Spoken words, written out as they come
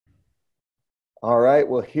All right,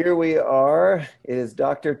 well, here we are. It is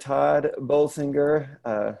Dr. Todd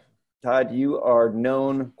Bolsinger. Todd, you are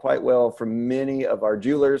known quite well from many of our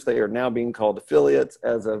jewelers. They are now being called affiliates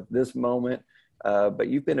as of this moment, but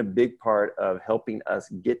you've been a big part of helping us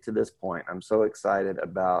get to this point. I'm so excited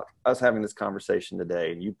about us having this conversation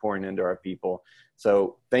today and you pouring into our people.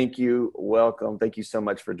 So thank you, welcome. Thank you so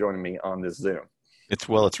much for joining me on this Zoom. It's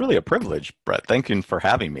really a privilege, Brett. Thank you for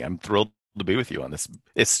having me. I'm thrilled to be with you on this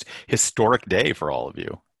historic day for all of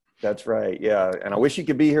you. That's right. Yeah. And I wish you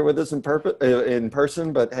could be here with us in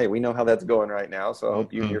person, but hey, we know how that's going right now. So I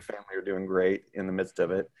hope you and Hmm. your family are doing great in the midst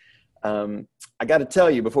of it. I got to tell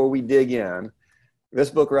you before we dig in, this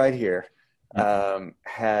book right here Yep.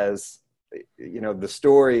 has, the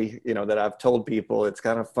story, that I've told people. It's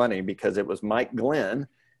kind of funny because it was Mike Glenn,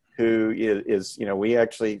 who is we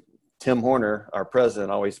actually, Tim Horner, our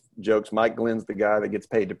president, always jokes Mike Glenn's the guy that gets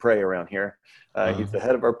paid to pray around here. He's Uh, the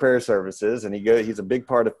head of our prayer services, and he's a big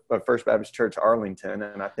part of First Baptist Church Arlington.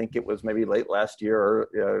 And I think it was maybe late last year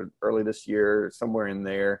or early this year, somewhere in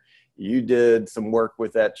there. You did some work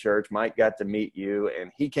with that church. Mike got to meet you,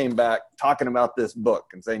 and he came back talking about this book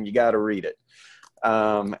and saying you got to read it.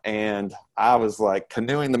 And I was like,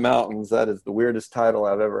 Canoeing the Mountains, that is the weirdest title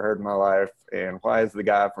I've ever heard in my life. And why is the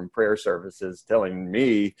guy from prayer services telling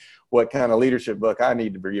me what kind of leadership book I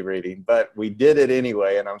need to be reading? But we did it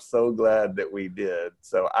anyway, and I'm so glad that we did.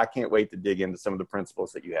 So I can't wait to dig into some of the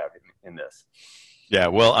principles that you have in this. yeah,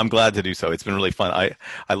 well, I'm glad to do so. It's been really fun.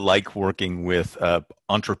 I like working with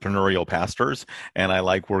entrepreneurial pastors, and I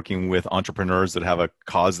like working with entrepreneurs that have a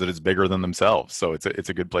cause that is bigger than themselves. So it's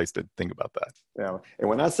a good place to think about that. And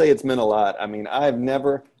when I say it's meant a lot, I mean I've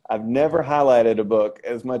never highlighted a book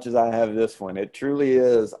as much as I have this one. It truly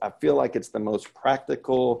is. I feel like it's the most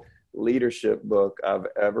practical leadership book I've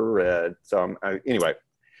ever read. So anyway,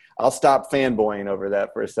 I'll stop fanboying over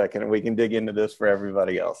that for a second, and we can dig into this for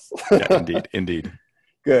everybody else. Yeah, indeed, indeed.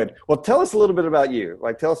 Good. Well, tell us a little bit about you.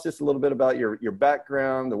 Like, tell us just a little bit about your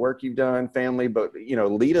background, the work you've done, family, but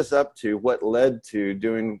lead us up to what led to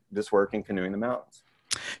doing this work in Canoeing the Mountains.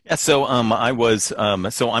 Yeah, so I'm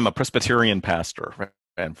a Presbyterian pastor, right?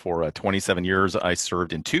 And for 27 years, I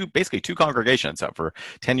served in basically two congregations. For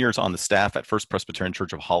 10 years on the staff at First Presbyterian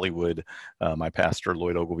Church of Hollywood. My pastor,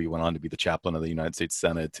 Lloyd Ogilvie, went on to be the chaplain of the United States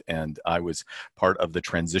Senate, and I was part of the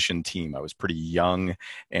transition team. I was pretty young,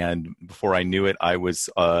 and before I knew it, I was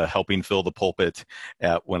helping fill the pulpit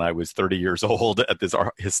when I was 30 years old at this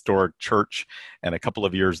historic church. And a couple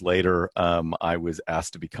of years later, I was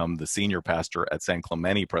asked to become the senior pastor at San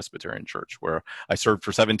Clemente Presbyterian Church, where I served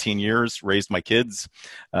for 17 years, raised my kids.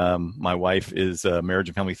 My wife is a marriage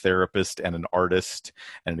and family therapist and an artist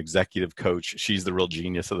and an executive coach. She's the real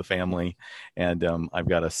genius of the family. And I've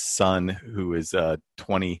got a son who is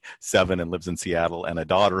 27 and lives in Seattle, and a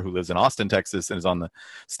daughter who lives in Austin, Texas, and is on the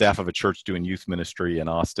staff of a church doing youth ministry in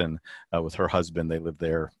Austin with her husband. They live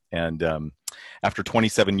there. And after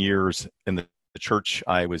 27 years in the church,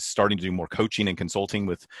 I was starting to do more coaching and consulting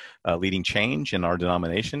with leading change in our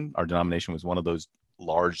denomination. Our denomination was one of those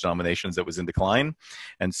large denominations that was in decline.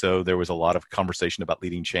 And so there was a lot of conversation about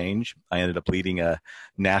leading change. I ended up leading a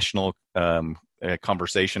national a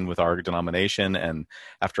conversation with our denomination. And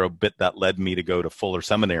after a bit, that led me to go to Fuller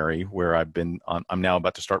Seminary, where I'm now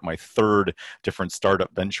about to start my third different startup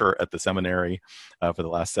venture at the seminary for the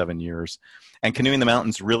last 7 years. And Canoeing the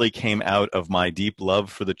Mountains really came out of my deep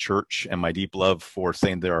love for the church and my deep love for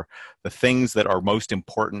saying there are the things that are most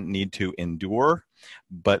important need to endure,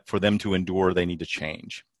 but for them to endure, they need to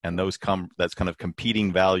change. And that's kind of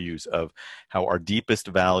competing values of how our deepest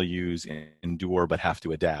values endure but have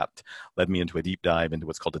to adapt led me into a deep dive into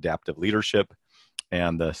what's called adaptive leadership.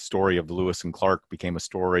 And the story of Lewis and Clark became a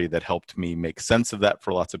story that helped me make sense of that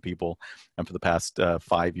for lots of people. And for the past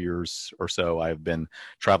 5 years or so, I've been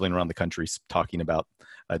traveling around the country talking about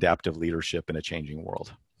adaptive leadership in a changing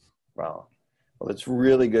world. Wow. Well, it's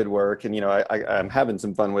really good work. And, I'm having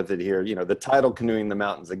some fun with it here. The title Canoeing the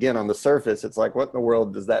Mountains, again, on the surface, it's like, what in the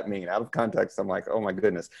world does that mean? Out of context, I'm like, oh my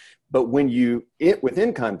goodness. But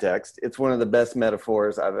within context, it's one of the best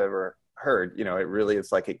metaphors I've ever heard.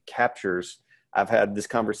 It's like it captures. I've had this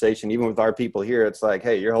conversation, even with our people here. It's like,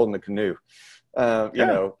 hey, you're holding the canoe.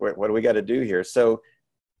 Yeah. What do we got to do here? So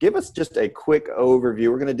give us just a quick overview.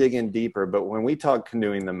 We're going to dig in deeper, but when we talk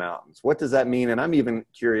Canoeing the Mountains, what does that mean? And I'm even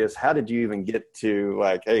curious, how did you even get to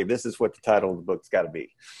like, hey, this is what the title of the book's got to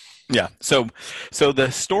be? Yeah. So the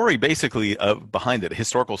story basically behind it,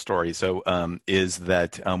 historical story, is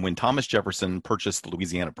that when Thomas Jefferson purchased the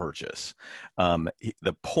Louisiana Purchase,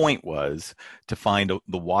 the point was to find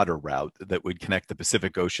the water route that would connect the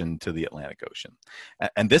Pacific Ocean to the Atlantic Ocean,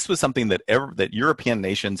 and this was something that European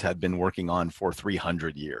nations had been working on for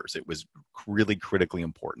 300 years. It was really critically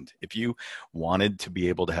important. If you wanted to be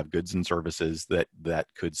able to have goods and services that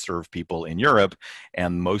could serve people in Europe,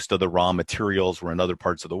 and most of the raw materials were in other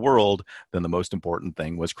parts of the world, then the most important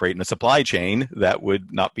thing was creating a supply chain that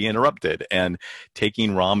would not be interrupted. And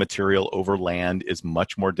taking raw material over land is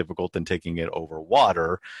much more difficult than taking it over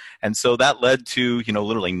water. And so that led to,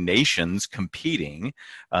 literally nations competing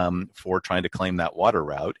for trying to claim that water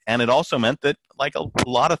route. And it also meant that, like a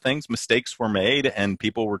lot of things, mistakes were made and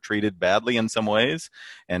people were treated badly in some ways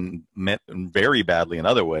and very badly in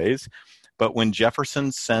other ways. But when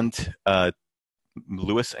Jefferson sent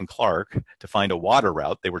Lewis and Clark to find a water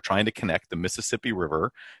route, they were trying to connect the Mississippi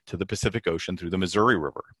River to the Pacific Ocean through the Missouri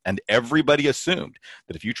River. And everybody assumed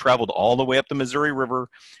that if you traveled all the way up the Missouri River,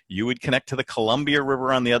 you would connect to the Columbia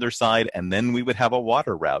River on the other side, and then we would have a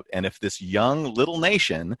water route. And if this young little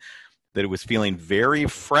nation that was feeling very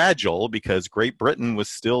fragile because Great Britain was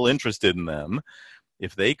still interested in them,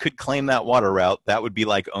 if they could claim that water route, that would be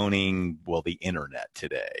like owning, the internet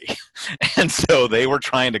today. And so they were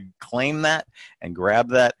trying to claim that and grab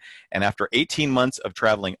that. And after 18 months of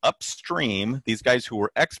traveling upstream, these guys who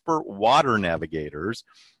were expert water navigators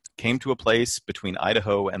came to a place between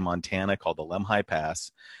Idaho and Montana called the Lemhi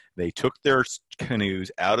Pass. They took their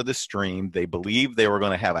canoes out of the stream. They believed they were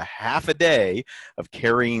going to have a half a day of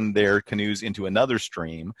carrying their canoes into another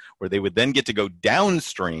stream where they would then get to go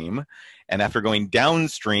downstream. And after going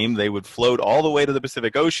downstream, they would float all the way to the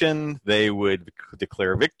Pacific Ocean. They would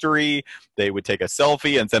declare victory. They would take a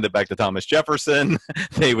selfie and send it back to Thomas Jefferson.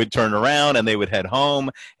 They would turn around and they would head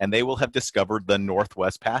home, and they will have discovered the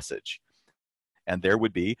Northwest Passage. And there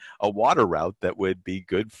would be a water route that would be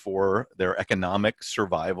good for their economic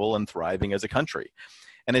survival and thriving as a country.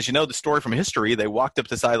 And as you know, the story from history, they walked up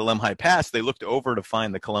the side of the Lemhi Pass, they looked over to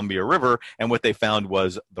find the Columbia River, and what they found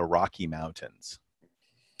was the Rocky Mountains.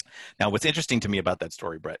 Now, what's interesting to me about that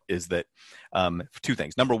story, Brett, is that two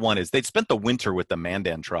things. Number one is they'd spent the winter with the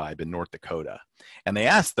Mandan tribe in North Dakota. And they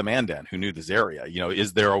asked the Mandan, who knew this area,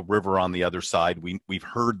 is there a river on the other side? We've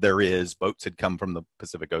heard there is. Boats had come from the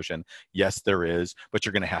Pacific Ocean. Yes, there is, but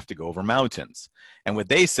you're going to have to go over mountains. And what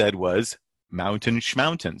they said was,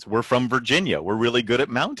 mountains. We're from Virginia. We're really good at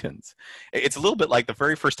mountains. It's a little bit like the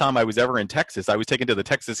very first time I was ever in Texas. I was taken to the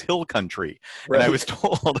Texas Hill Country, right. And I was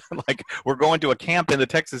told, like, we're going to a camp in the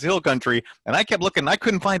Texas Hill Country, and I kept looking, and I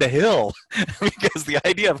couldn't find a hill because the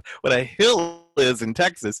idea of what a hill is in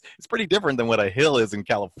Texas is pretty different than what a hill is in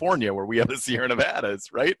California, where we have the Sierra Nevadas,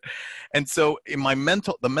 right? And so in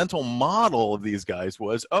the mental model of these guys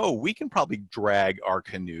was, we can probably drag our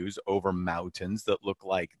canoes over mountains that look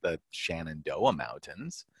like the Shenandoah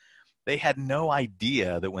Mountains. They had no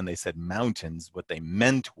idea that when they said mountains, what they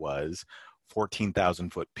meant was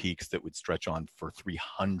 14,000 foot peaks that would stretch on for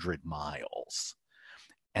 300 miles,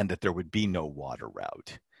 and that there would be no water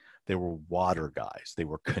route. They were water guys. They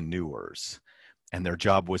were canoers. And their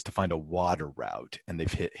job was to find a water route, and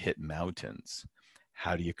they've hit mountains.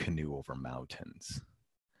 How do you canoe over mountains?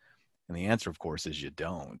 And the answer, of course, is you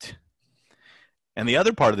don't. And the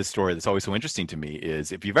other part of the story that's always so interesting to me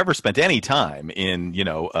is if you've ever spent any time in,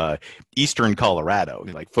 eastern Colorado,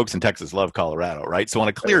 like folks in Texas love Colorado, right? So on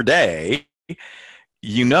a clear day,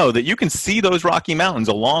 you know that you can see those Rocky Mountains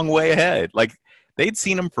a long way ahead. Like, they'd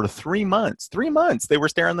seen them for 3 months. 3 months. They were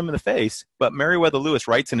staring them in the face. But Meriwether Lewis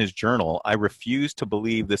writes in his journal, I refuse to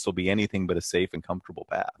believe this will be anything but a safe and comfortable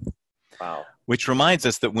path. Wow. Which reminds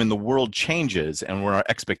us that when the world changes and when our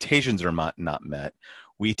expectations are not met,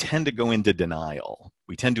 we tend to go into denial.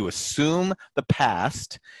 We tend to assume the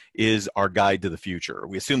past is our guide to the future.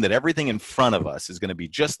 We assume that everything in front of us is going to be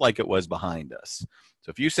just like it was behind us. So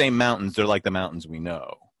if you say mountains, they're like the mountains we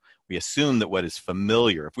know. We assume that what is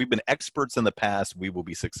familiar, if we've been experts in the past, we will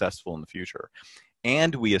be successful in the future.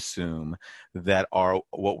 And we assume that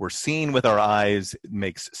what we're seeing with our eyes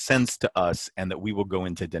makes sense to us and that we will go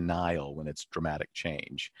into denial when it's dramatic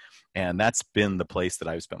change. And that's been the place that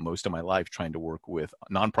I've spent most of my life trying to work with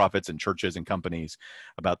nonprofits and churches and companies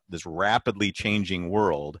about this rapidly changing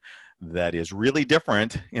world that is really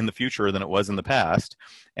different in the future than it was in the past,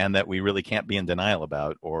 and that we really can't be in denial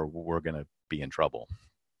about, or we're going to be in trouble.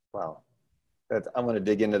 Wow. I want to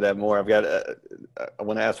dig into that more. I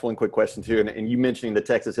want to ask one quick question too. And you mentioning the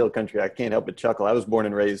Texas Hill Country, I can't help but chuckle. I was born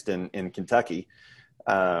and raised in Kentucky.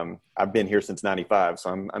 I've been here since '95, so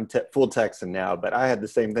I'm full Texan now, but I had the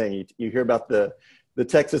same thing. You hear about the the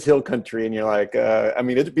Texas Hill Country, and you're like, I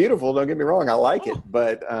mean, it's beautiful. Don't get me wrong, I like it, Oh,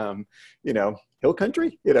 but Hill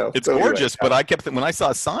Country, it's So anyway, gorgeous, but I kept when I saw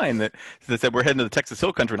a sign that said we're heading to the Texas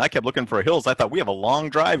Hill Country, and I kept looking for hills. I thought we have a long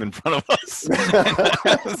drive in front of us.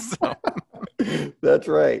 So, that's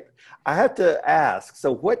right. I have to ask.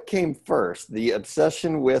 So, what came first, the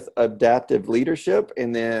obsession with adaptive leadership,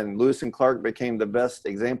 and then Lewis and Clark became the best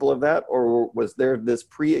example of that, or was there this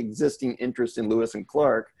pre-existing interest in Lewis and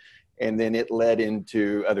Clark, and then it led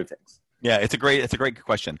into other things? yeah, it's a great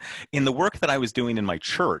question. In the work that I was doing in my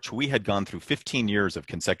church, we had gone through 15 years of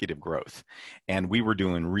consecutive growth, and we were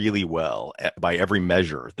doing really well by every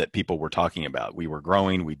measure that people were talking about. We were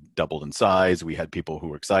growing, we doubled in size, we had people who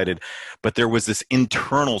were excited, but there was this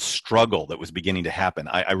internal struggle that was beginning to happen.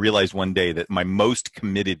 I realized one day that my most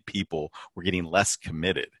committed people were getting less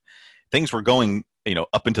committed. Things were going,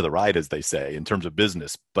 up into the right, as they say, in terms of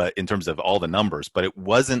business, but in terms of all the numbers, but it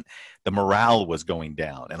wasn't, the morale was going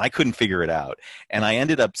down, and I couldn't figure it out. And I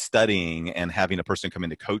ended up studying and having a person come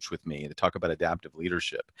in to coach with me to talk about adaptive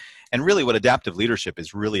leadership. And really what adaptive leadership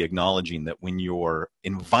is really acknowledging that when your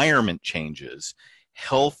environment changes,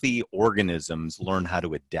 healthy organisms learn how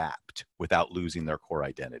to adapt without losing their core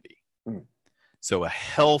identity. Mm. So a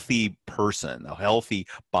healthy person, a healthy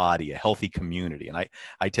body, a healthy community, and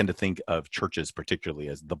I tend to think of churches particularly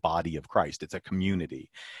as the body of Christ. It's a community.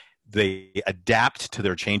 They adapt to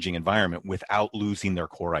their changing environment without losing their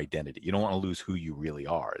core identity. You don't want to lose who you really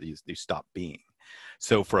are. You stop being.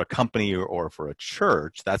 So for a company or for a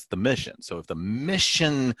church, that's the mission. So if the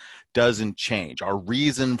mission doesn't change, our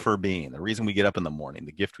reason for being, the reason we get up in the morning,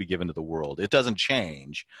 the gift we give into the world, it doesn't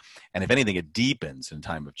change. And if anything, it deepens in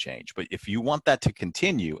time of change. But if you want that to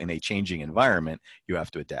continue in a changing environment, you have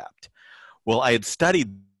to adapt. Well, I had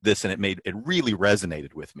studied this and it really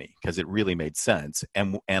resonated with me because it really made sense.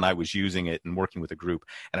 And I was using it and working with a group,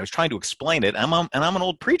 and I was trying to explain it. And I'm an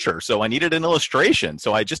old preacher, so I needed an illustration.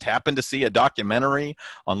 So I just happened to see a documentary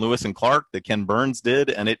on Lewis and Clark that Ken Burns did,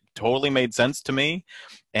 and it totally made sense to me.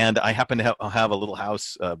 And I happen to have a little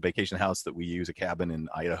house, vacation house that we use, a cabin in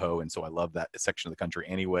Idaho. And so I love that section of the country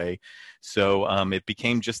anyway. So it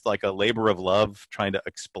became just like a labor of love trying to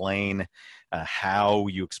explain how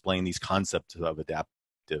you explain these concepts of adaptive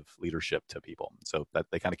leadership to people. So that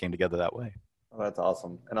they kind of came together that way. Oh, that's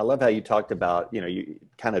awesome. And I love how you talked about, you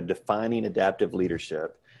kind of defining adaptive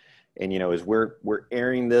leadership. And, as we're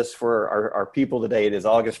airing this for our people today, it is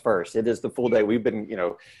August 1st. It is the full day. We've been,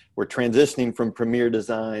 we're transitioning from Premier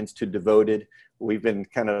Designs to Devoted. We've been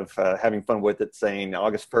kind of having fun with it, saying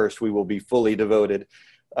August 1st, we will be fully devoted.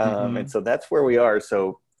 And so that's where we are.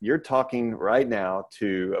 So you're talking right now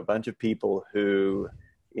to a bunch of people who,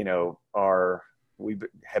 we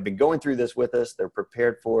have been going through this with us. They're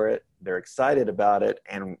prepared for it. They're excited about it.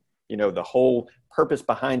 And, the whole purpose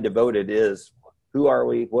behind Devoted is, who are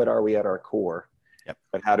we? What are we at our core? Yep.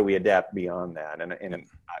 But how do we adapt beyond that? And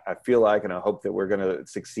I feel like, and I hope that we're going to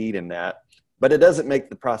succeed in that, but it doesn't make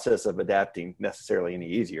the process of adapting necessarily any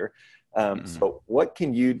easier. So what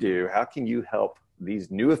can you do? How can you help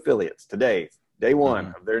these new affiliates today, day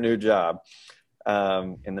one of their new job,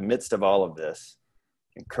 in the midst of all of this?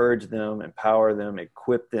 Encourage them, empower them,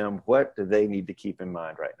 equip them. What do they need to keep in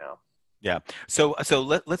mind right now? Yeah. So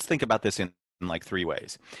let's think about this in like three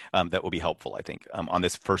ways that will be helpful, I think, on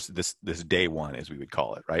this day one, as we would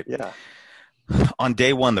call it, right? Yeah. On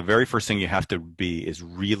day one, the very first thing you have to be is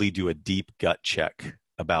really do a deep gut check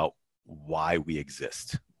about why we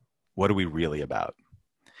exist. What are we really about?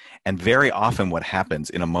 And very often what happens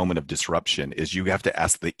in a moment of disruption is you have to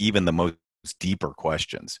ask even the most deeper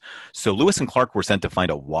questions. So Lewis and Clark were sent to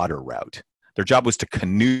find a water route. Their job was to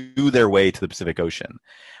canoe their way to the Pacific Ocean.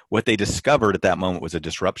 What they discovered at that moment was a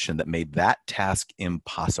disruption that made that task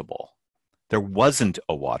impossible. There wasn't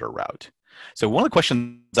a water route. So one of the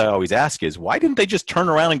questions I always ask is, why didn't they just turn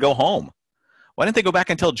around and go home? Why didn't they go back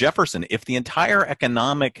and tell Jefferson, if the entire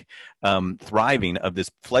economic thriving of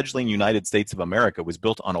this fledgling United States of America was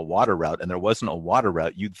built on a water route and there wasn't a water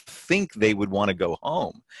route, you'd think they would want to go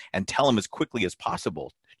home and tell him as quickly as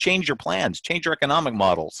possible, change your plans, change your economic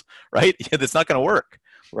models, right? That's not going to work.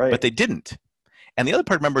 Right. But they didn't. And the other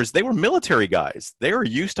part, remember, is they were military guys. They were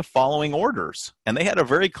used to following orders, and they had a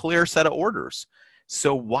very clear set of orders.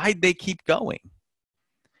 So why'd they keep going?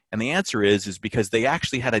 And the answer is because they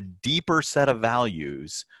actually had a deeper set of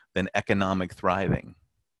values than economic thriving.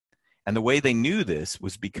 And the way they knew this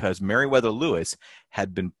was because Meriwether Lewis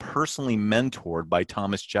had been personally mentored by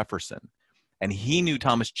Thomas Jefferson. And he knew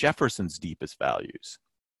Thomas Jefferson's deepest values.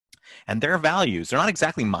 And their values, they're not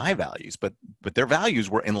exactly my values, but their values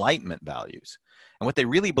were Enlightenment values. And what they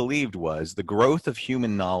really believed was the growth of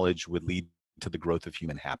human knowledge would lead to the growth of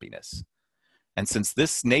human happiness. And since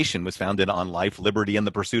this nation was founded on life, liberty, and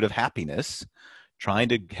the pursuit of happiness, trying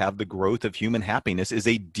to have the growth of human happiness is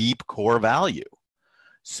a deep core value.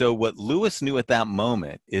 So what Lewis knew at that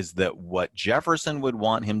moment is that what Jefferson would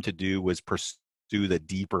want him to do was pursue the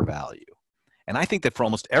deeper value. And I think that for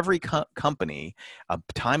almost every company, a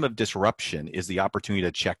time of disruption is the opportunity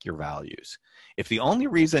to check your values. If the only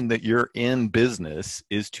reason that you're in business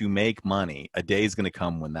is to make money, a day is going to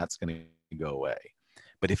come when that's going to go away.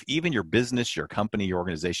 But if even your business, your company, your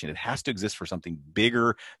organization, it has to exist for something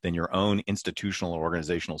bigger than your own institutional or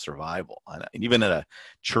organizational survival. And even at a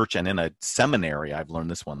church and in a seminary, I've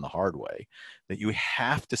learned this one the hard way, that you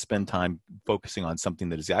have to spend time focusing on something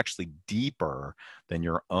that is actually deeper than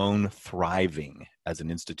your own thriving as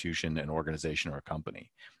an institution, an organization, or a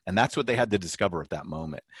company. And that's what they had to discover at that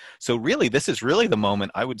moment. So really, this is really the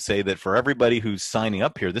moment, I would say, that for everybody who's signing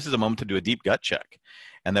up here, this is a moment to do a deep gut check.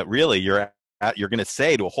 And that really you're going to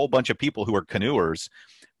say to a whole bunch of people who are canoers,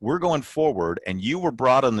 we're going forward, and you were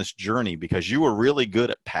brought on this journey because you were really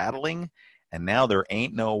good at paddling, and now there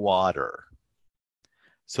ain't no water.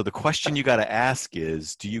 So the question you got to ask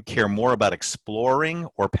is, do you care more about exploring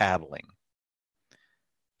or paddling?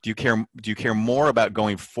 Do you care more about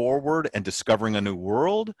going forward and discovering a new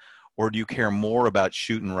world, or do you care more about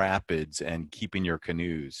shooting rapids and keeping your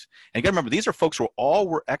canoes? And you got to remember, these are folks who all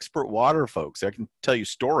were expert water folks. I can tell you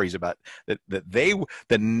stories about that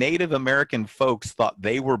the Native American folks thought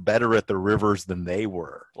they were better at the rivers than they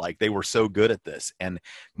were. Like, they were so good at this. And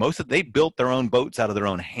they built their own boats out of their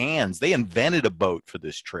own hands. They invented a boat for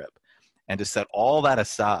this trip. And to set all that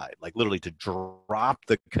aside, like literally to drop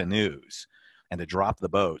the canoes and to drop the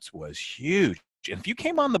boats, was huge. And if you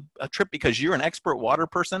came on a trip because you're an expert water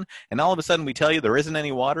person, and all of a sudden we tell you there isn't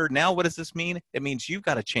any water, now what does this mean? It means you've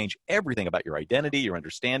got to change everything about your identity, your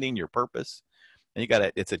understanding, your purpose. And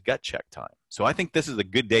it's a gut check time. So I think this is a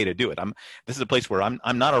good day to do it. This is a place where I'm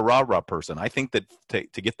not a rah-rah person. I think that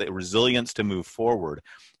to get the resilience to move forward,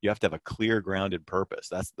 you have to have a clear, grounded purpose.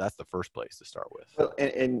 That's the first place to start with. Well,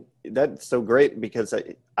 and that's so great, because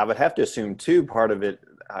I would have to assume too, part of it,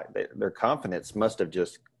 their confidence must have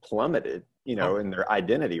just plummeted, in their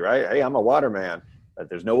identity, right? Hey, I'm a waterman, but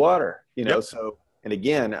there's no water, Yep. So, and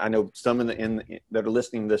again, I know some that are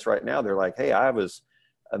listening to this right now, they're like, hey, I was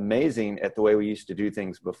amazing at the way we used to do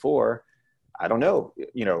things before. I don't know,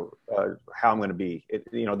 how I'm going to be,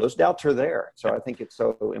 those doubts are there. So I think it's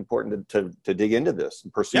so important to dig into this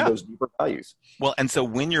and pursue those deeper values. Well, and so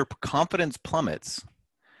when your confidence plummets,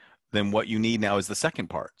 then what you need now is the second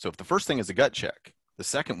part. So if the first thing is a gut check, the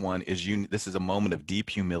second one is this is a moment of deep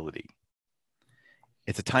humility.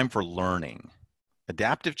 It's a time for learning.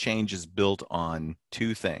 Adaptive change is built on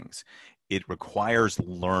two things. It requires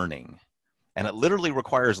learning. And it literally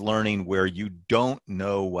requires learning where you don't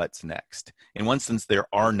know what's next. In one sense, there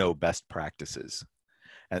are no best practices.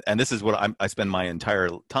 And this is what I spend my entire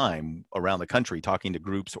time around the country talking to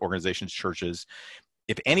groups, organizations, churches.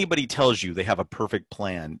 If anybody tells you they have a perfect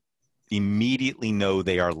plan, immediately know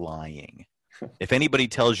they are lying. If anybody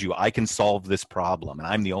tells you I can solve this problem and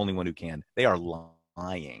I'm the only one who can, they are lying.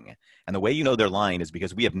 And the way you know they're lying is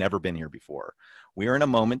because we have never been here before. We are in a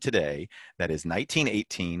moment today that is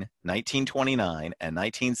 1918, 1929, and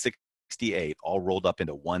 1968 all rolled up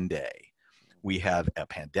into one day. We have a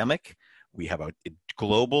pandemic. We have a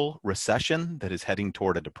global recession that is heading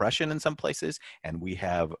toward a depression in some places. And we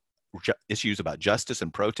have issues about justice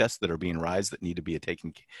and protests that are being raised that need to be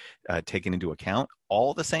taken into account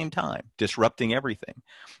all at the same time, disrupting everything,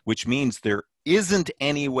 which means there isn't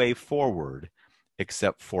any way forward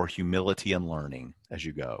except for humility and learning as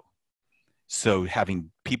you go. So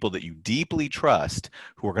having people that you deeply trust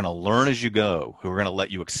who are going to learn as you go, who are going to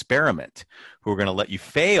let you experiment, who are going to let you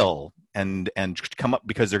fail and come up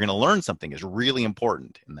because they're going to learn something is really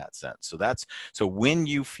important in that sense. So when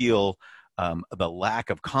you feel the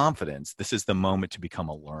lack of confidence, this is the moment to become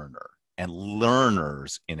a learner, and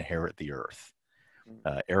learners inherit the earth.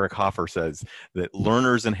 Eric Hoffer says that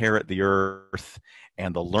learners inherit the earth,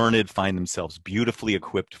 and the learned find themselves beautifully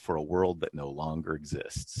equipped for a world that no longer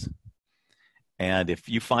exists. And if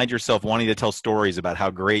you find yourself wanting to tell stories about how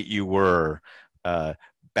great you were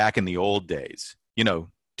back in the old days,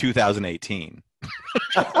 2018,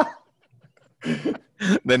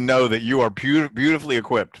 then know that you are beautifully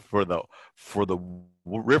equipped for the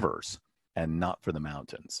rivers and not for the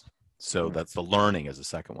mountains. So that's the learning as the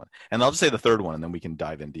second one. And I'll just say the third one, and then we can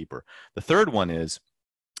dive in deeper. The third one is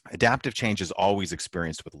adaptive change is always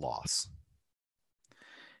experienced with loss.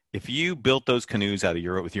 If you built those canoes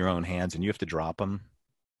with your own hands and you have to drop them,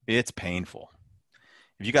 it's painful.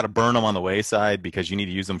 If you got to burn them on the wayside because you need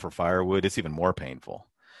to use them for firewood, it's even more painful.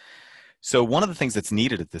 So one of the things that's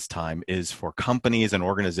needed at this time is for companies and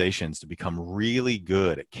organizations to become really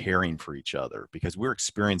good at caring for each other, because we're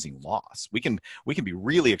experiencing loss. We can be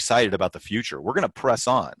really excited about the future. We're going to press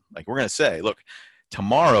on. Like, we're going to say, look,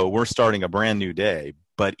 tomorrow we're starting a brand new day,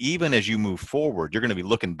 but even as you move forward, you're going to be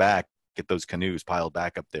looking back at those canoes piled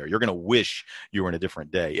back up there. You're going to wish you were in a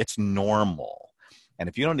different day. It's normal. And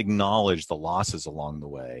if you don't acknowledge the losses along the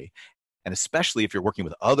way, and especially if you're working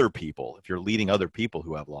with other people, if you're leading other people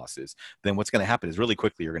who have losses, then what's going to happen is really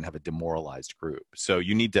quickly you're going to have a demoralized group. So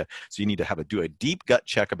you need to do a deep gut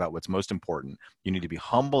check about what's most important. You need to be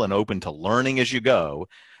humble and open to learning as you go,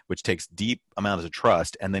 which takes deep amounts of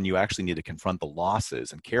trust. And then you actually need to confront the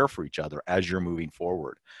losses and care for each other as you're moving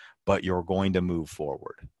forward. But you're going to move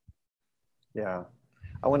forward. Yeah.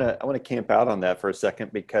 I want to camp out on that for a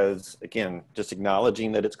second, because again, just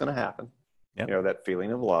acknowledging that it's going to happen. Yep. You know, that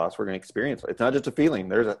feeling of loss we're going to experience. It's not just a feeling.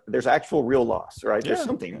 There's actual real loss, right? There's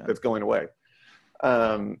something that's going away.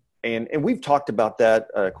 And we've talked about that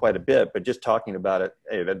quite a bit, but just talking about it,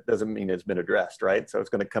 hey, that doesn't mean it's been addressed, right? So it's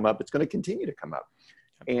going to come up. It's going to continue to come up.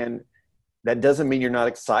 And that doesn't mean you're not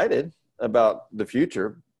excited about the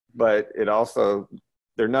future, but it also,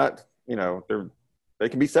 they're not, you know, they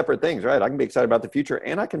can be separate things, right? I can be excited about the future,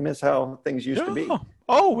 and I can miss how things used to be.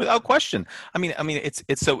 Oh, without question. I mean, it's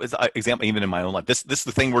example, even in my own life. This is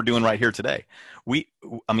the thing we're doing right here today.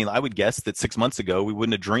 I would guess that 6 months ago we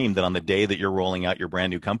wouldn't have dreamed that on the day that you're rolling out your brand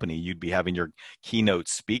new company, you'd be having your keynote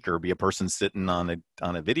speaker be a person sitting on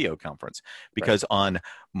a video conference. Because on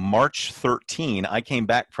March 13, I came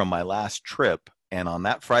back from my last trip, and on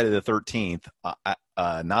that Friday the 13th,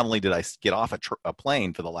 not only did I get off a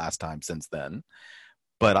plane for the last time since then,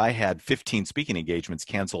 but I had 15 speaking engagements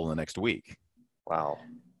canceled in the next week. Wow.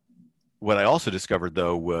 What I also discovered,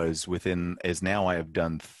 though, was now I have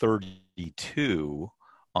done 32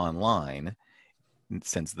 online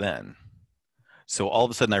since then. So all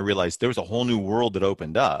of a sudden I realized there was a whole new world that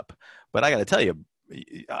opened up. But I got to tell you,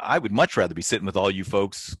 I would much rather be sitting with all you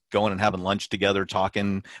folks, going and having lunch together,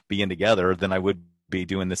 talking, being together, than I would be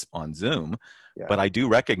doing this on Zoom. Yeah. But I do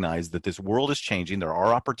recognize that this world is changing. There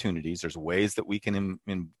are opportunities. There's ways that we can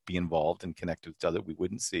be involved and connect with each other we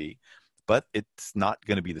wouldn't see, but it's not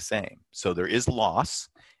going to be the same. So there is loss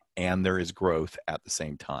and there is growth at the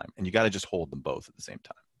same time. And you got to just hold them both at the same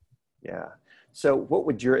time. Yeah. So what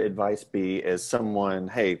would your advice be as someone,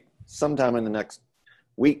 hey, sometime in the next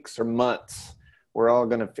weeks or months, we're all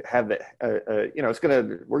going to have the,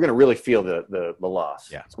 we're going to really feel the loss.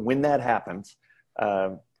 Yeah. So when that happens,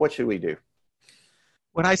 what should we do?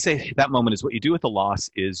 When I say that moment is what you do with the loss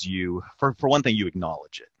is for one thing, you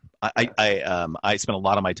acknowledge it. I spent a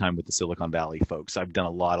lot of my time with the Silicon Valley folks. I've done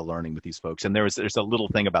a lot of learning with these folks. And there's a little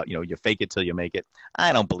thing about, you fake it till you make it.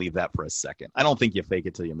 I don't believe that for a second. I don't think you fake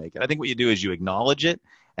it till you make it. I think what you do is you acknowledge it,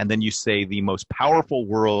 and then you say the most powerful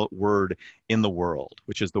word in the world,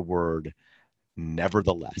 which is the word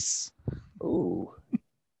nevertheless. Ooh.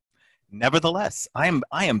 Nevertheless, I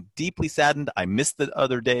am deeply saddened. I missed the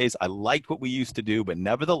other days. I liked what we used to do, but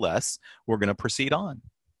nevertheless, we're going to proceed on.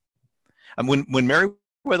 And when Meriwether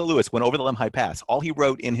Lewis went over the Lemhi Pass, all he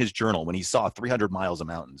wrote in his journal when he saw 300 miles of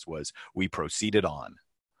mountains was, "We proceeded on."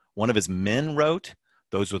 One of his men wrote,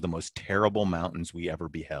 "Those were the most terrible mountains we ever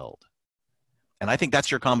beheld." And I think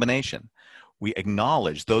that's your combination. We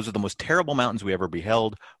acknowledge those are the most terrible mountains we ever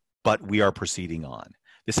beheld, but we are proceeding on.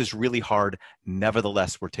 This is really hard.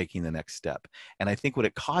 Nevertheless, we're taking the next step. And I think what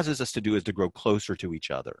it causes us to do is to grow closer to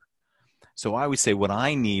each other. So I always say what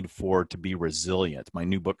I need to be resilient, my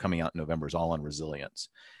new book coming out in November is all on resilience.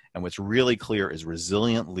 And what's really clear is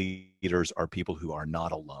resilient leaders are people who are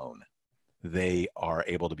not alone. They are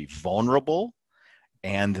able to be vulnerable,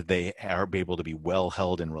 and they are able to be well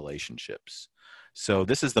held in relationships. So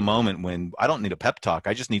this is the moment when I don't need a pep talk.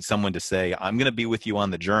 I just need someone to say, I'm going to be with you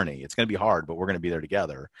on the journey. It's going to be hard, but we're going to be there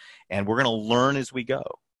together. And we're going to learn as we go.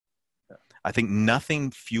 I think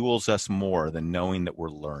nothing fuels us more than knowing that we're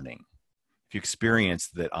learning. If you experience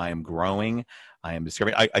that I am growing, I am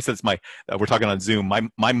discovering. I said this, we're talking on Zoom.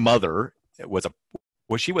 My mother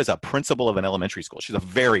she was a principal of an elementary school. She's a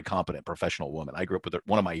very competent professional woman. I grew up with her,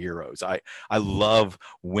 one of my heroes. I love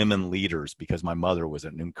women leaders because my mother was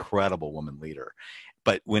an incredible woman leader.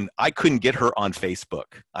 But when I couldn't get her on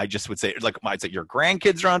Facebook, I just would say, I'd say, your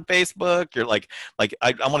grandkids are on Facebook. You're like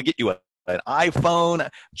I want to get you an iPhone.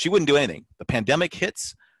 She wouldn't do anything. The pandemic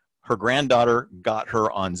hits. Her granddaughter got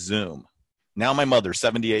her on Zoom. Now my mother,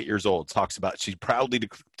 78 years old, she proudly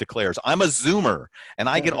declares, I'm a Zoomer, and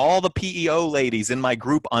I get all the PEO ladies in my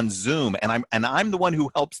group on Zoom, and I'm the one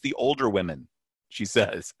who helps the older women. she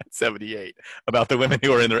says at 78 about the women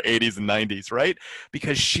who are in their 80s and 90s, right?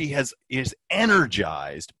 Because she is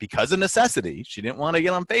energized because of necessity. She didn't want to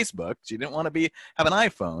get on Facebook. She didn't want to have an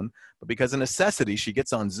iPhone, but because of necessity, she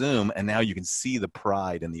gets on Zoom, and now you can see the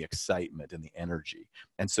pride and the excitement and the energy.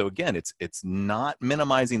 And so again, it's not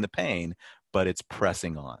minimizing the pain, but it's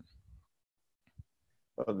pressing on.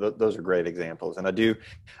 Those are great examples. And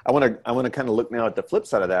I want to kind of look now at the flip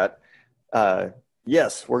side of that.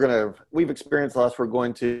 Yes, we've experienced loss.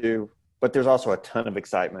 But there's also a ton of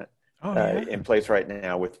excitement in place right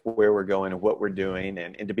now with where we're going and what we're doing.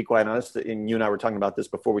 And to be quite honest, and you and I were talking about this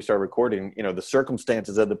before we started recording, the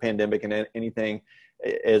circumstances of the pandemic and anything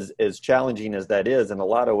as challenging as that is, in a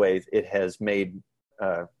lot of ways, it has made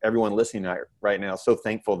everyone listening right now so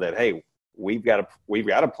thankful that, hey, we've got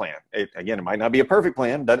a plan. Again, it might not be a perfect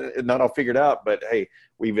plan, not all figured out, but hey,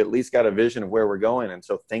 we've at least got a vision of where we're going, and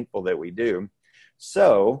so thankful that we do.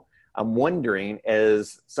 So I'm wondering,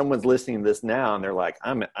 as someone's listening to this now and they're like,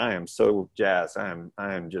 I am so jazzed, I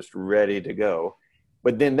am just ready to go.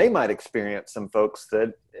 But then they might experience some folks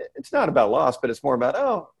that it's not about loss, but it's more about,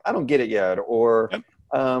 oh, I don't get it yet, or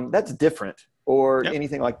that's different, or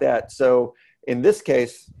anything like that. So in this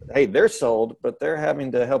case, hey, they're sold, but they're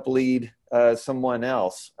having to help lead someone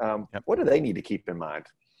else. What do they need to keep in mind?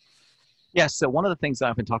 Yeah, so one of the things I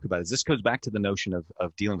often talk about is this goes back to the notion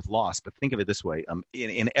of dealing with loss, but think of it this way.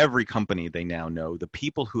 In every company, they now know the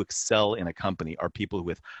people who excel in a company are people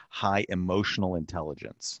with high emotional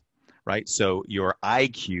intelligence, right? So your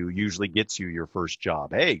IQ usually gets you your first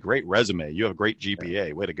job. Hey, great resume. You have a great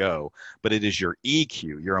GPA. Way to go. But it is your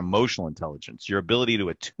EQ, your emotional intelligence, your ability to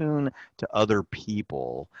attune to other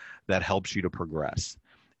people that helps you to progress.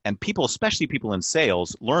 And people, especially people in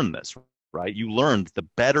sales, learn this, right? You learned the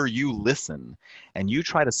better you listen and you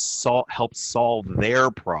try to help solve their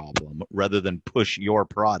problem rather than push your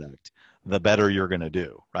product, the better you're going to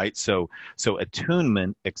do, right? So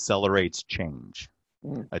attunement accelerates change.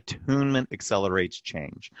 Attunement accelerates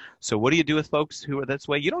change. So what do you do with folks who are this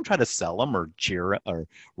way? You don't try to sell them or cheer or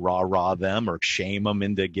rah-rah them or shame them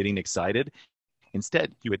into getting excited.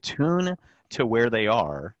 Instead, you attune to where they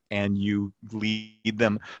are and you lead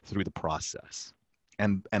them through the process.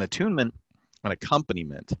 And attunement and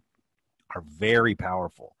accompaniment are very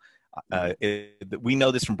powerful. We know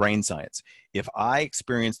this from brain science. If I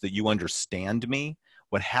experience that you understand me,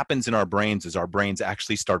 what happens in our brains is our brains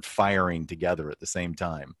actually start firing together at the same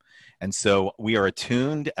time. And so we are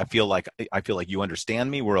attuned. I feel like you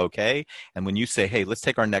understand me. We're okay. And when you say, hey, let's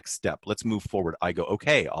take our next step, let's move forward, I go,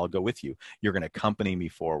 okay, I'll go with you. You're going to accompany me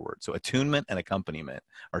forward. So attunement and accompaniment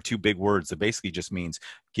are two big words that basically just means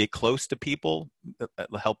get close to people,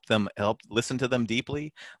 help listen to them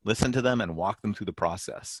deeply, listen to them and walk them through the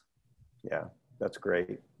process. Yeah, that's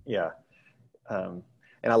great. Yeah.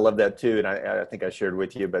 And I love that too. And I think I shared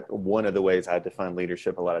with you, but one of the ways I define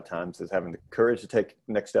leadership a lot of times is having the courage to take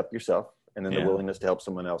the next step yourself, and then the willingness to help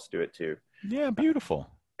someone else do it too. Yeah, beautiful.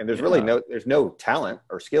 And there's really there's no talent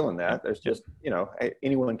or skill in that. There's just,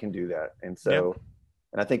 anyone can do that. And so,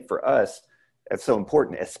 and I think for us, it's so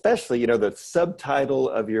important, especially, the subtitle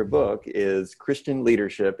of your book is Christian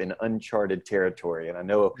Leadership in Uncharted Territory. And I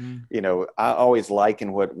know, I always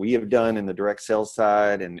liken what we have done in the direct sales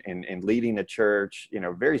side and leading a church,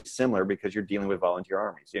 very similar, because you're dealing with volunteer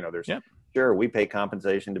armies. Sure, we pay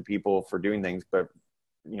compensation to people for doing things, but,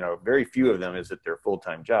 very few of them is it their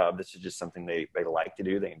full-time job. This is just something they like to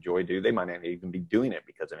do. They enjoy do. They might not even be doing it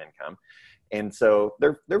because of income. And so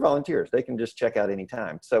they're volunteers. They can just check out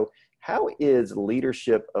anytime. So how is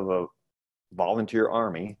leadership of a volunteer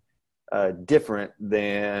army different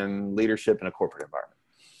than leadership in a corporate environment?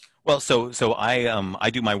 Well, so I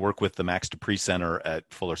do my work with the Max De Pree Center at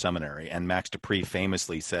Fuller Seminary, and Max De Pree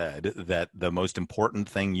famously said that the most important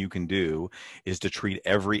thing you can do is to treat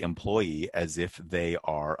every employee as if they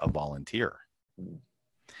are a volunteer.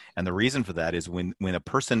 And the reason for that is when a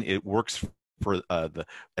person works for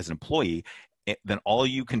as an employee, then all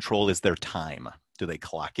you control is their time. Do they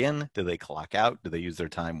clock in? Do they clock out? Do they use their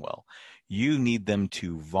time well? You need them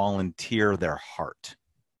to volunteer their heart,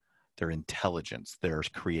 their intelligence, their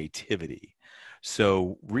creativity.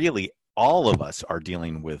 So really, all of us are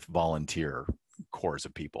dealing with volunteer corps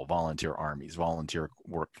of people, volunteer armies, volunteer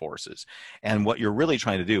workforces. And what you're really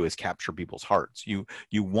trying to do is capture people's hearts. You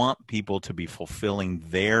want people to be fulfilling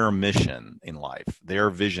their mission in life,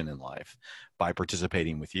 their vision in life, by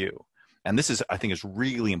participating with you. And this is, I think, is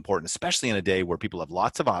really important, especially in a day where people have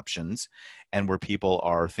lots of options and where people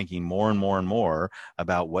are thinking more and more and more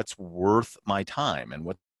about what's worth my time and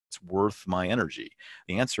what's worth my energy.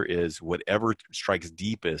 The answer is whatever strikes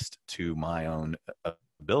deepest to my own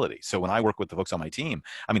So when I work with the folks on my team,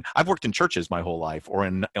 I mean, I've worked in churches my whole life or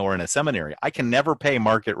in a seminary. I can never pay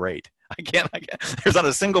market rate. I can't. There's not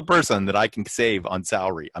a single person that I can save on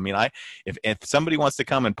salary. I mean, if somebody wants to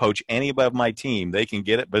come and poach anybody of my team, they can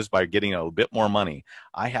get it just by getting a bit more money.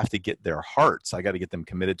 I have to get their hearts. I got to get them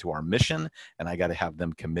committed to our mission, and I got to have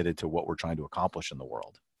them committed to what we're trying to accomplish in the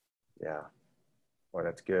world. Yeah. Well,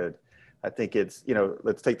 that's good. I think it's,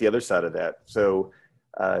 let's take the other side of that. So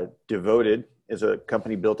Devoted is a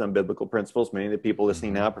company built on biblical principles. Many of the people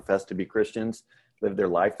listening now profess to be Christians, live their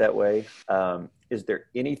life that way. Is there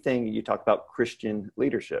anything, you talk about Christian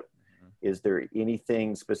leadership, is there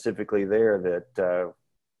anything specifically there that,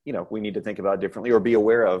 we need to think about differently or be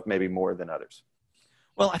aware of maybe more than others?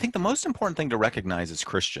 Well, I think the most important thing to recognize as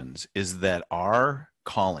Christians is that our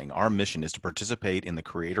calling, our mission is to participate in the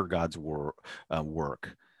Creator God's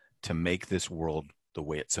work to make this world the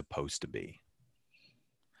way it's supposed to be.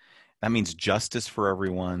 That means justice for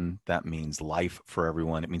everyone. That means life for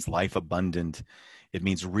everyone. It means life abundant. It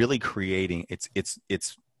means really creating.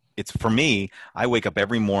 It's for me, I wake up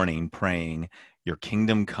every morning praying, your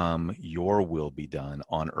kingdom come, your will be done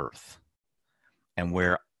on earth. And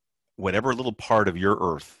whatever little part of your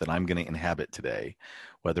earth that I'm going to inhabit today,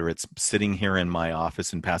 whether it's sitting here in my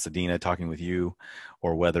office in Pasadena talking with you,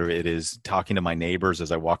 or whether it is talking to my neighbors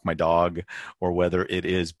as I walk my dog, or whether it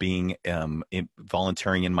is being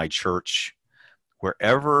volunteering in my church,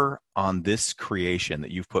 wherever on this creation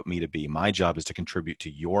that you've put me to be, my job is to contribute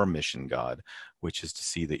to your mission, God, which is to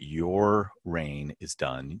see that your reign is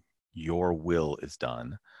done, your will is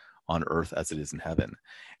done on earth as it is in heaven.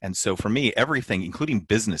 And so for me, everything, including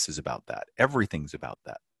business, is about that. Everything's about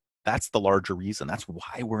that. That's the larger reason. That's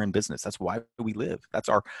why we're in business. That's why we live. That's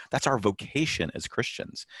our vocation as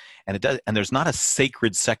Christians. And there's not a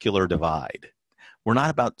sacred secular divide. We're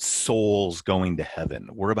not about souls going to heaven.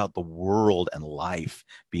 We're about the world and life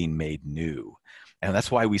being made new. And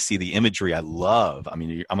that's why we see the imagery I love. I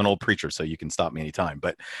mean, I'm an old preacher, so you can stop me anytime.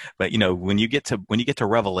 But when you get to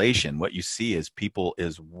Revelation, what you see is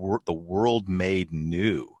the world made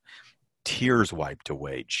new, tears wiped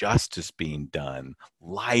away, justice being done,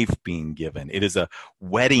 life being given. It is a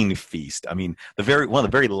wedding feast. I mean, one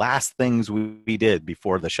of the very last things we did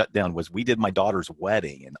before the shutdown was we did my daughter's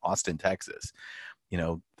wedding in Austin, Texas.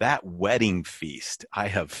 That wedding feast I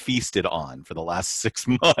have feasted on for the last 6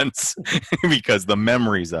 months because the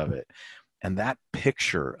memories of it. And that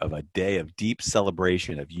picture of a day of deep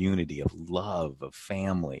celebration, of unity, of love, of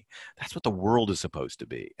family, that's what the world is supposed to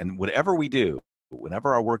be. And whatever we do,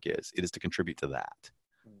 whenever our work is, it is to contribute to that.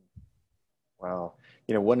 Wow.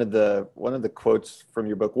 One of the quotes from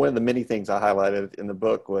your book, one of the many things I highlighted in the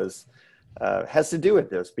book was, has to do with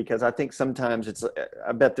this, because I think sometimes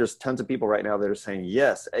I bet there's tons of people right now that are saying,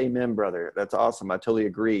 yes, amen, brother. That's awesome. I totally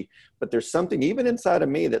agree. But there's something even inside of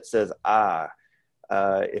me that says,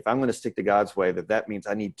 if I'm going to stick to God's way, that means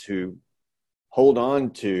I need to hold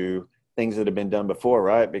on to things that have been done before,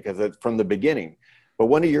 right? Because it's from the beginning. But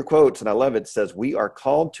one of your quotes, and I love it, says, we are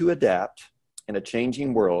called to adapt in a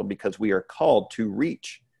changing world because we are called to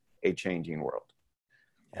reach a changing world.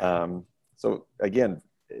 So again,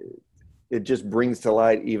 it just brings to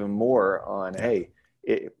light even more on,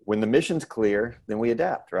 when the mission's clear, then we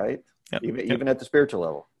adapt, right? Yep. Even at the spiritual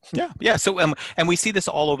level. Yeah. So, and we see this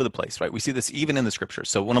all over the place, right? We see this even in the scriptures.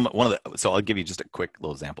 So so I'll give you just a quick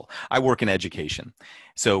little example. I work in education.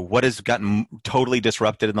 So what has gotten totally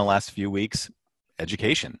disrupted in the last few weeks?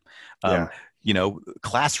 Education.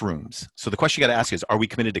 Classrooms. So the question you got to ask is, are we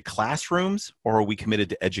committed to classrooms or are we committed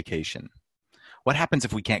to education? What happens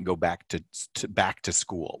if we can't go back to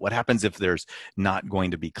school? What happens if there's not going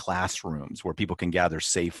to be classrooms where people can gather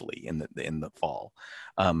safely in the fall?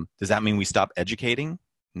 Does that mean we stop educating?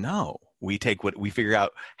 No, we figure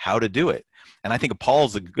out how to do it. And I think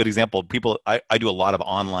Paul's a good example. I do a lot of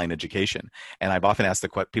online education, and I've often asked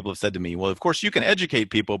people have said to me, well, of course you can educate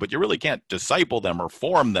people, but you really can't disciple them or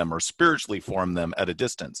form them or spiritually form them at a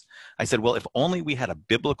distance. I said, well, if only we had a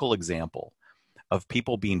biblical example of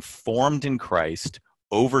people being formed in Christ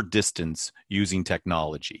over distance using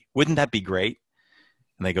technology. Wouldn't that be great?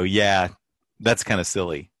 And they go, yeah, that's kind of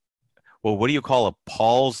silly. Well, what do you call a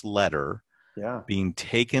Paul's letter being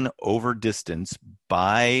taken over distance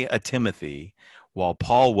by a Timothy while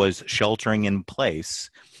Paul was sheltering in place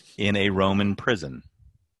in a Roman prison?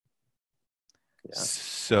 Yeah.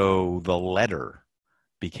 So the letter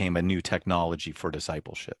became a new technology for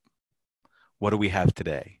discipleship. What do we have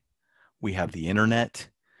today? We have the internet.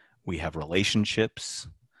 We have relationships.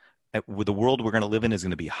 With the world we're going to live in is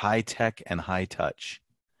going to be high tech and high touch.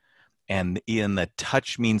 And in the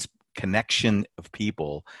touch means connection of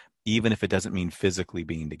people, even if it doesn't mean physically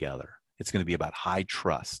being together. It's going to be about high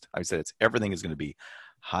trust. I said everything is going to be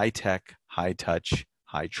high tech, high touch,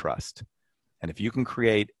 high trust. And if you can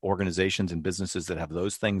create organizations and businesses that have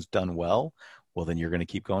those things done well, well, then you're going to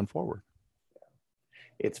keep going forward.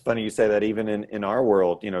 It's funny you say that. Even in our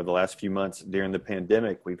world, the last few months during the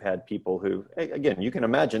pandemic, we've had people who, again, you can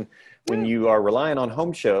imagine when you are relying on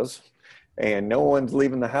home shows and no one's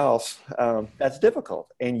leaving the house, that's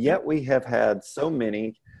difficult. And yet we have had so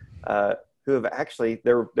many who have actually,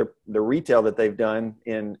 the retail that they've done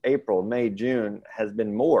in April, May, June has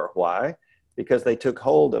been more. Why? Because they took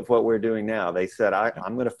hold of what we're doing now. They said,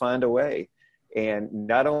 I'm going to find a way. And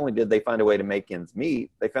not only did they find a way to make ends meet,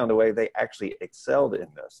 they found a way they actually excelled in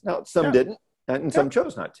this. Now, some didn't, and some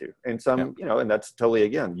chose not to. And some, and that's totally,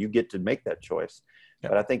 again, you get to make that choice.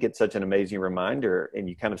 But I think it's such an amazing reminder, and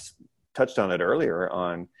you kind of touched on it earlier,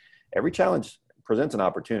 on every challenge presents an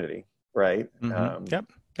opportunity, right? Yep.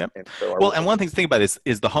 And so and one thing to think about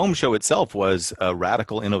is the home show itself was a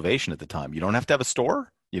radical innovation at the time. You don't have to have a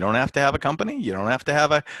store. You don't have to have a company. You don't have to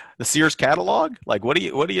have the Sears catalog. Like, what do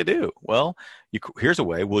you do? Well, here's a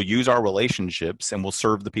way. We'll use our relationships and we'll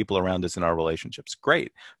serve the people around us in our relationships.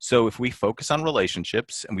 Great. So if we focus on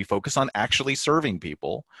relationships and we focus on actually serving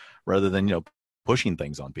people rather than, pushing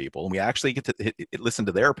things on people, and we actually get to listen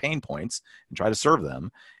to their pain points and try to serve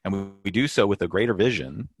them, and we do so with a greater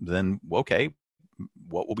vision, then, okay,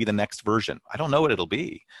 what will be the next version? I don't know what it'll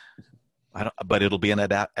be. But it'll be an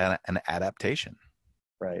adaptation.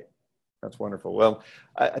 Right. That's wonderful. Well,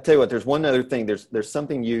 I tell you what, there's one other thing. There's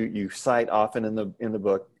something you cite often in the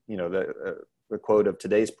book, the quote of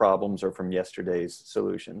today's problems are from yesterday's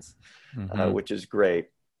solutions, which is great.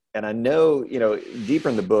 And I know, deeper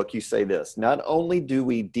in the book, you say this: not only do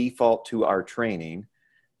we default to our training,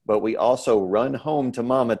 but we also run home to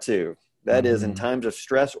mama too. That is, in times of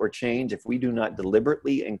stress or change, if we do not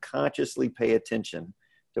deliberately and consciously pay attention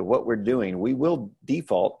to what we're doing, we will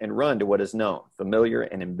default and run to what is known, familiar,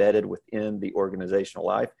 and embedded within the organizational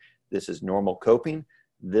life. This is normal coping.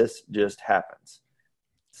 This just happens.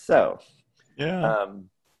 So,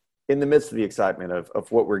 in the midst of the excitement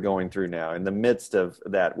of what we're going through now, in the midst of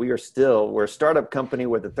that, we're a startup company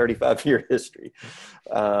with a 35-year history.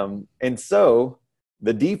 And so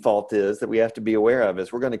the default is that we have to be aware of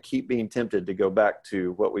is we're going to keep being tempted to go back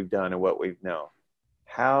to what we've done and what we've known.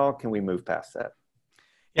 How can we move past that?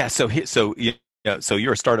 Yeah. So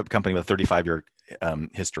you're a startup company with a 35-year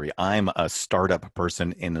history. I'm a startup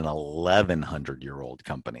person in an 1,100-year-old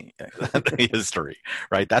company history,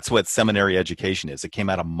 right? That's what seminary education is. It came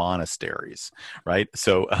out of monasteries, right?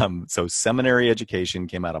 So seminary education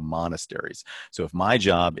came out of monasteries. So if my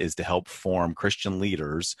job is to help form Christian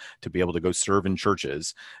leaders to be able to go serve in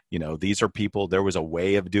churches, these are people, there was a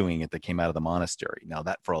way of doing it that came out of the monastery. Now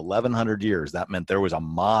that for 1,100 years, that meant there was a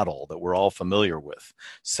model that we're all familiar with.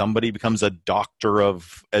 Somebody becomes a doctor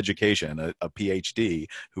of education, a PhD,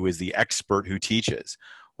 who is the expert who teaches.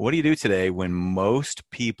 What do you do today when most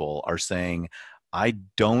people are saying, I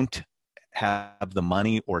don't have the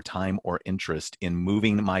money or time or interest in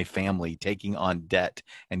moving my family, taking on debt,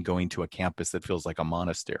 and going to a campus that feels like a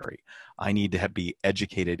monastery? I need to be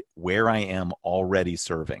educated where I am already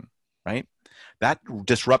serving, right? That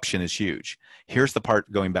disruption is huge. Here's the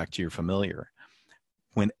part going back to your familiar.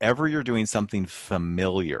 Whenever you're doing something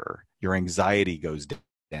familiar, your anxiety goes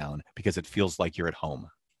down because it feels like you're at home,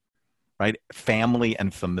 right? Family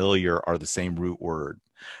and familiar are the same root word.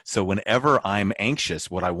 So whenever I'm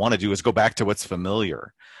anxious, what I want to do is go back to what's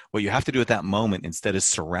familiar. What you have to do at that moment instead is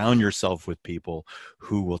surround yourself with people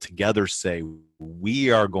who will together say,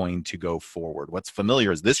 we are going to go forward. What's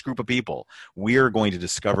familiar is this group of people. We are going to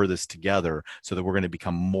discover this together so that we're going to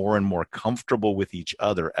become more and more comfortable with each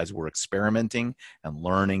other as we're experimenting and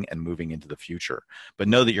learning and moving into the future. But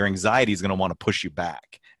know that your anxiety is going to want to push you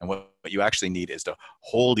back. And what you actually need is to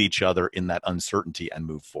hold each other in that uncertainty and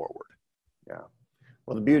move forward. Yeah.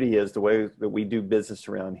 Well, the beauty is the way that we do business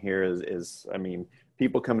around here is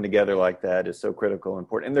people coming together like that is so critical and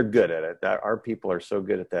important, and they're good at it. Our people are so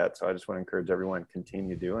good at that. So I just want to encourage everyone to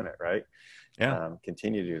continue doing it, right? Yeah.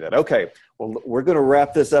 Continue to do that. Okay. Well, we're going to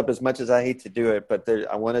wrap this up, as much as I hate to do it, but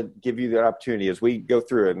I want to give you the opportunity as we go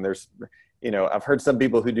through it. And there's, I've heard some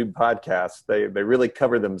people who do podcasts, they really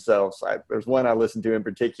cover themselves. There's one I listen to in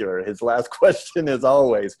particular. His last question is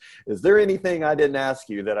always, is there anything I didn't ask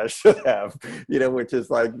you that I should have, which is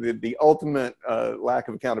like the ultimate lack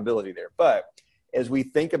of accountability there. But as we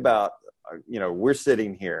think about, we're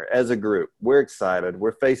sitting here as a group, we're excited,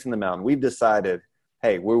 we're facing the mountain. We've decided,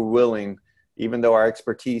 hey, we're willing, even though our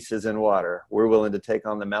expertise is in water, we're willing to take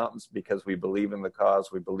on the mountains because we believe in the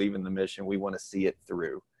cause, we believe in the mission, we want to see it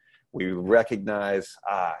through. We recognize,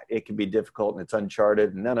 it can be difficult and it's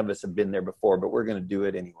uncharted. None of us have been there before, but we're going to do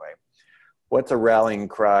it anyway. What's a rallying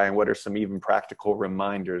cry, and what are some even practical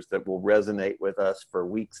reminders that will resonate with us for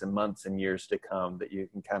weeks and months and years to come that you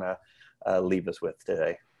can kind of leave us with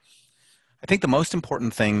today? I think the most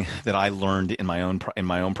important thing that I learned in my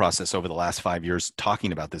own process over the last 5 years,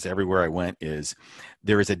 talking about this everywhere I went, is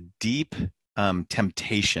there is a deep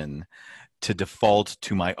temptation to default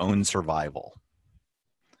to my own survival.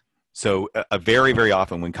 So very, very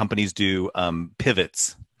often when companies do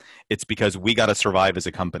pivots, it's because we got to survive as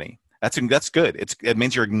a company. That's good. It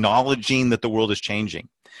means you're acknowledging that the world is changing.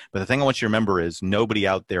 But the thing I want you to remember is nobody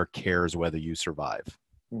out there cares whether you survive.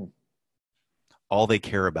 All they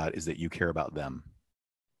care about is that you care about them.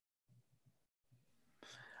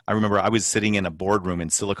 I remember I was sitting in a boardroom in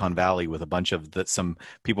Silicon Valley with a bunch of some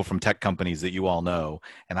people from tech companies that you all know,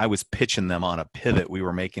 and I was pitching them on a pivot we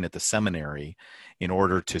were making at the seminary in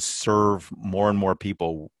order to serve more and more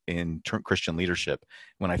people in Christian leadership.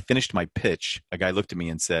 When I finished my pitch, a guy looked at me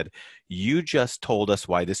and said, "You just told us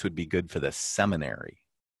why this would be good for the seminary.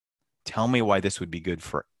 Tell me why this would be good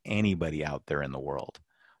for anybody out there in the world."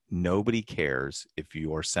 Nobody cares if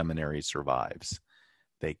your seminary survives.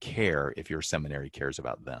 They care if your seminary cares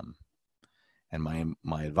about them. And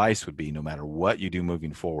my advice would be, no matter what you do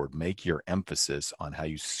moving forward, make your emphasis on how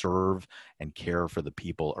you serve and care for the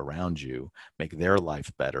people around you, make their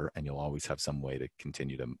life better, and you'll always have some way to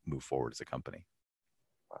continue to move forward as a company.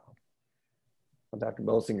 Wow. Well, Dr.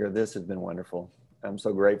 Bolsinger, this has been wonderful. I'm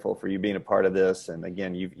so grateful for you being a part of this. And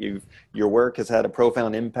again, your work has had a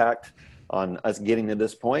profound impact on us getting to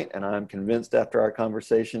this point, and I'm convinced after our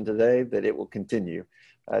conversation today that it will continue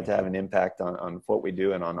to have an impact on what we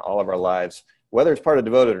do and on all of our lives, whether it's part of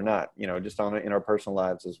Devoted or not, just in our personal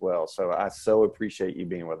lives as well. So I so appreciate you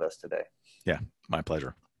being with us today. Yeah, my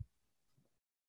pleasure.